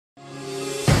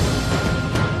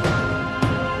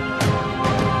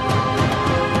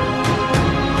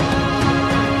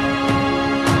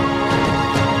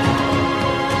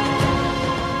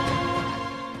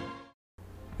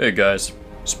Hey guys,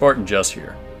 Spartan Jess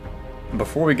here. And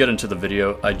before we get into the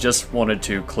video, I just wanted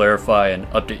to clarify and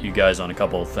update you guys on a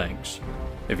couple of things.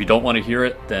 If you don't want to hear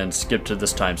it, then skip to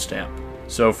this timestamp.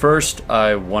 So first,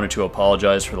 I wanted to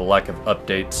apologize for the lack of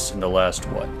updates in the last,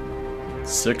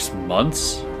 6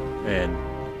 months? And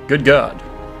good God,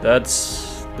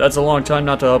 that's a long time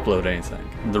not to upload anything.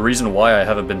 And the reason why I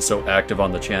haven't been so active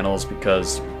on the channel is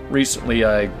because recently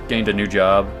I gained a new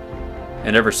job,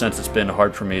 and ever since it's been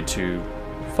hard for me to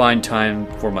find time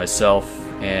for myself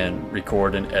and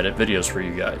record and edit videos for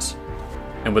you guys.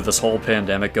 And with this whole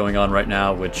pandemic going on right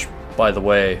now, which, by the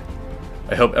way,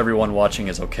 I hope everyone watching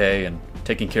is okay and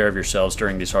taking care of yourselves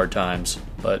during these hard times.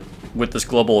 But with this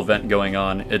global event going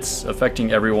on, it's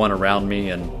affecting everyone around me,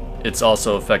 and it's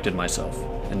also affected myself.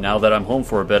 And now that I'm home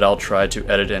for a bit, I'll try to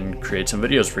edit and create some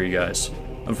videos for you guys.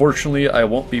 Unfortunately, I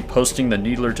won't be posting the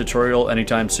Needler tutorial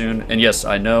anytime soon, and yes,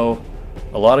 I know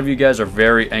a lot of you guys are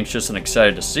very anxious and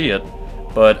excited to see it,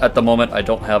 but at the moment I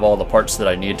don't have all the parts that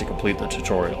I need to complete the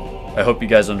tutorial. I hope you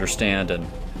guys understand, and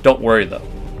don't worry though,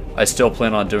 I still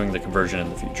plan on doing the conversion in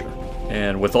the future.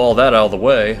 And with all that out of the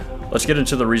way, let's get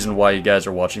into the reason why you guys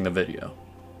are watching the video.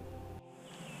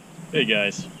 Hey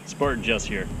guys, Spartan Jess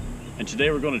here, and today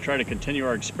we're going to try to continue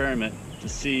our experiment to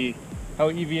see how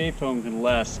EVA foam can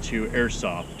last to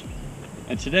airsoft.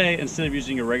 And today, instead of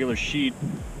using a regular sheet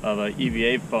of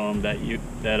EVA foam that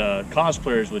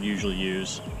cosplayers would usually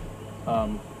use,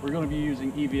 we're going to be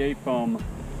using EVA foam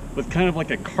with kind of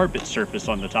like a carpet surface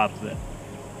on the top of it.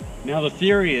 Now the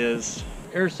theory is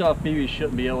airsoft BBs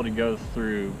shouldn't be able to go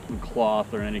through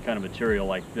cloth or any kind of material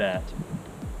like that.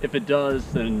 If it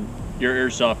does, then your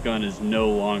airsoft gun is no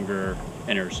longer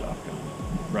an airsoft gun,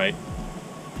 right?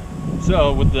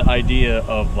 So with the idea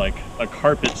of like a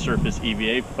carpet surface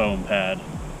EVA foam pad,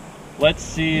 let's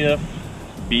see if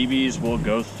BBs will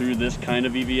go through this kind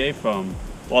of EVA foam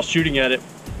while shooting at it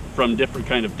from different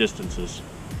kind of distances.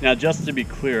 Now just to be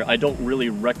clear, I don't really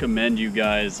recommend you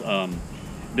guys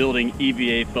building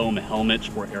EVA foam helmets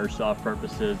for airsoft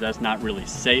purposes. That's not really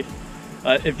safe.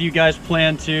 If you guys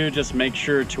plan to, just make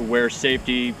sure to wear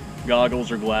safety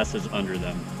goggles or glasses under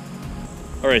them.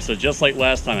 Alright, so just like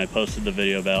last time I posted the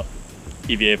video about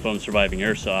EVA foam surviving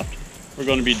airsoft, we're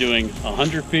going to be doing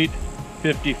 100 feet,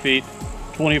 50 feet,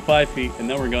 25 feet, and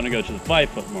then we're going to go to the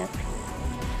 5-foot mark.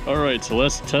 Alright, so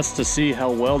let's test to see how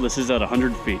well this is at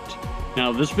 100 feet.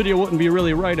 Now this video wouldn't be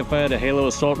really right if I had a Halo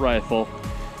assault rifle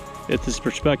if this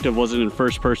perspective wasn't in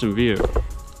first person view.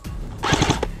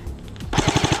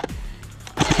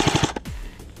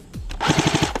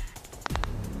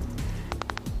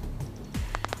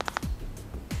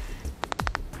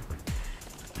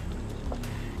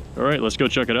 Alright, let's go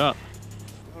check it out.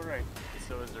 Alright,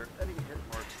 so is there any hit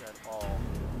marks at all?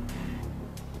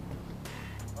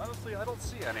 Honestly, I don't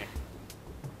see any.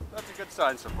 That's a good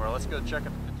sign somewhere. Let's go check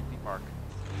at the 50 feet mark.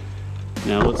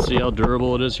 Now let's see how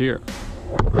durable it is here.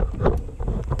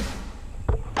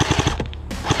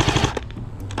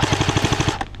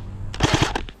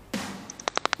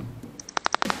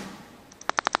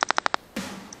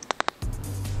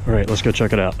 Alright, let's go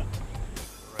check it out.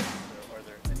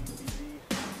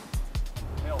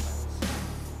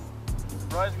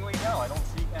 Surprisingly, no, I don't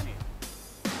see any.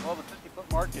 Well, the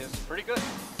 50-foot mark is pretty good.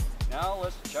 Now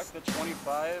let's check the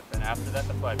 25, and after that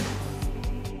the 5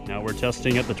 feet. Now we're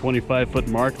testing at the 25-foot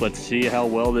mark. Let's see how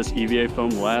well this EVA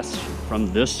foam lasts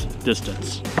from this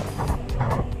distance.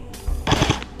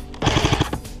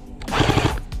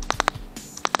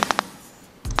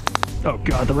 Oh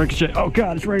God, the ricochet. Oh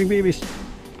God, it's raining BBs.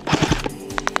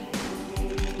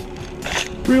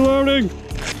 Reloading.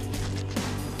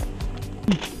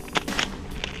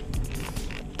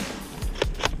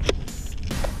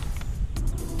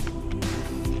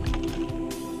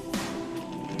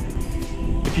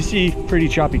 If you see pretty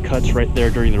choppy cuts right there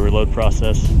during the reload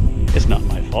process, it's not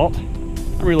my fault.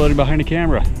 I'm reloading behind the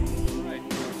camera.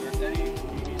 Alright, so is there any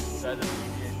BBs inside of the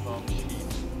EVA foam sheet?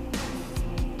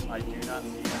 I do not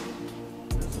see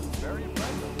any. This is very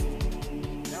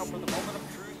impressive. Now for the moment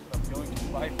of truth, I'm going to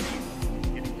 5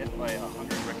 feet, getting hit by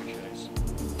 100 ricochets.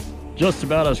 Just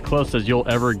about as close as you'll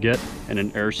ever get in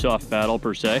an airsoft battle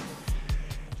per se.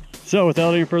 So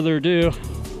without any further ado,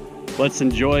 let's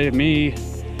enjoy me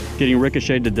getting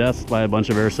ricocheted to death by a bunch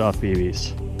of airsoft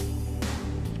BBs.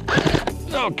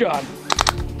 Oh God.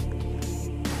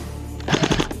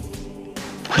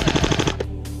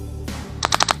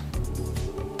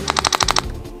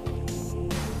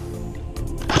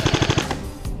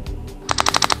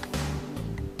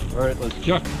 All right, let's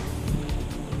check.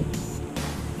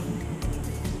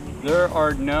 There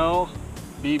are no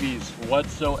BBs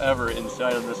whatsoever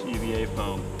inside of this EVA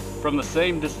foam. from the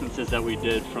same distances that we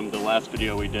did from the last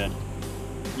video we did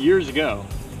years ago.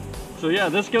 So yeah,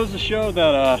 this goes to show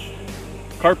that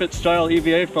carpet style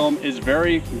EVA foam is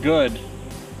very good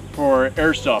for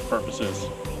airsoft purposes.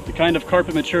 The kind of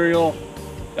carpet material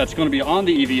that's going to be on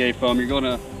the EVA foam, you're going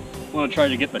to want to try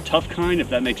to get the tough kind, if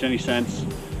that makes any sense.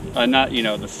 Not, you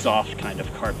know, the soft kind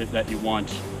of carpet that you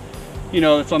want, you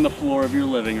know, it's on the floor of your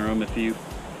living room if you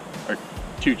are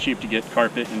too cheap to get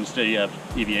carpet and instead you have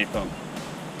EVA foam.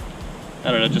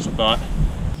 I don't know, just a thought.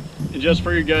 And just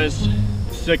for you guys'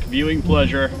 sick viewing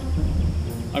pleasure,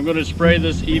 I'm going to spray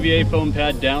this EVA foam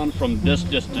pad down from this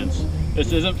distance.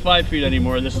 This isn't 5 feet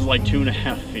anymore, this is like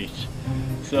 2.5 feet.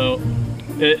 So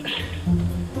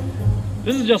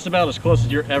this is just about as close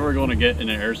as you're ever going to get in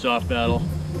an airsoft battle.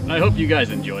 And I hope you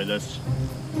guys enjoy this.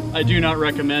 I do not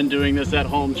recommend doing this at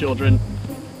home, children.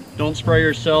 Don't spray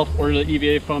yourself or the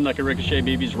EVA foam that can ricochet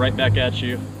BBs right back at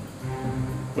you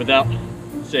without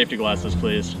safety glasses,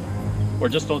 please. Or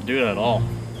just don't do it at all,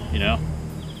 you know?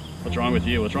 What's wrong with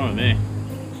you? What's wrong with me?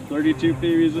 32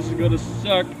 BBs, this is gonna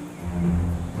suck.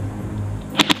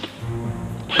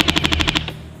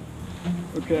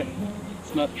 Okay,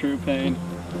 it's not true pain.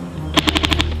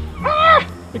 Ah!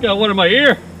 I got one in my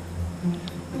ear.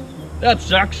 That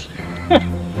sucks.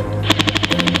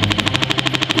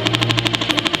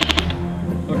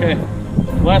 Okay,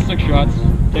 last 6 shots.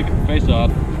 Take it face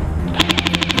off.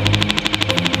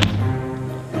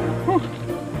 Whew.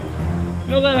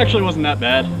 You know, that actually wasn't that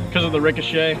bad because of the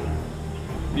ricochet.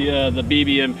 The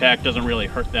BB impact doesn't really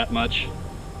hurt that much.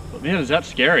 But man, is that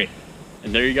scary.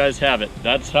 And there you guys have it.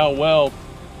 That's how well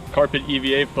carpet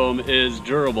EVA foam is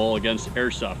durable against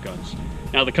airsoft guns.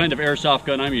 Now, the kind of airsoft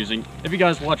gun I'm using, if you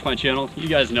guys watch my channel, you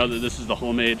guys know that this is the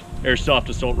homemade airsoft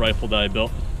assault rifle that I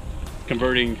built,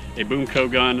 converting a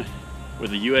Boomco gun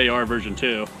with a UAR version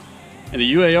 2. And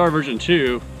the UAR version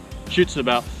 2 shoots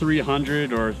about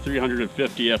 300 or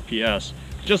 350 FPS,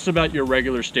 just about your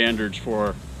regular standards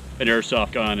for an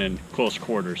airsoft gun in close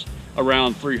quarters,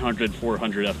 around 300,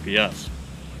 400 FPS.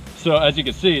 So as you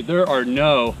can see, there are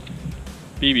no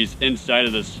BBs inside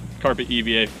of this carpet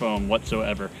EVA foam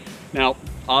whatsoever. Now,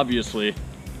 obviously,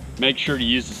 make sure to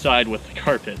use the side with the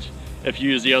carpet. If you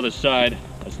use the other side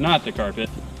that's not the carpet,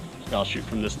 I'll shoot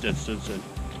from this distance and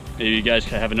maybe you guys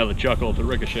can have another chuckle if it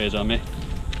ricochets on me.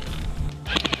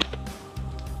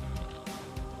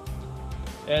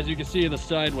 As you can see, the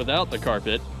side without the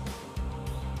carpet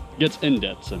gets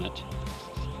indents in it.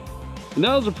 And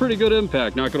that was a pretty good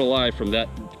impact, not gonna lie, from that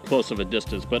close of a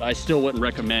distance, but I still wouldn't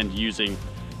recommend using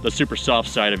the super soft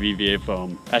side of EVA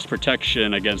foam as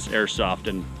protection against airsoft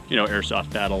and, you know,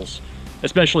 airsoft battles,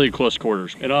 especially in close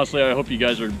quarters. And honestly, I hope you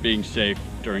guys are being safe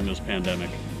during this pandemic.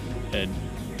 And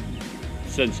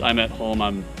since I'm at home,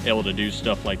 I'm able to do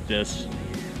stuff like this.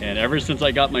 And ever since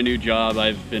I got my new job,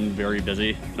 I've been very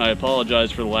busy. And I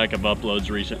apologize for the lack of uploads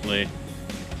recently,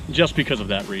 just because of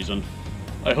that reason.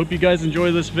 I hope you guys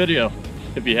enjoy this video.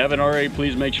 If you haven't already,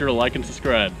 please make sure to like and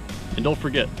subscribe. And don't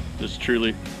forget, this is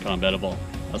truly Combat Evolved.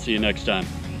 I'll see you next time.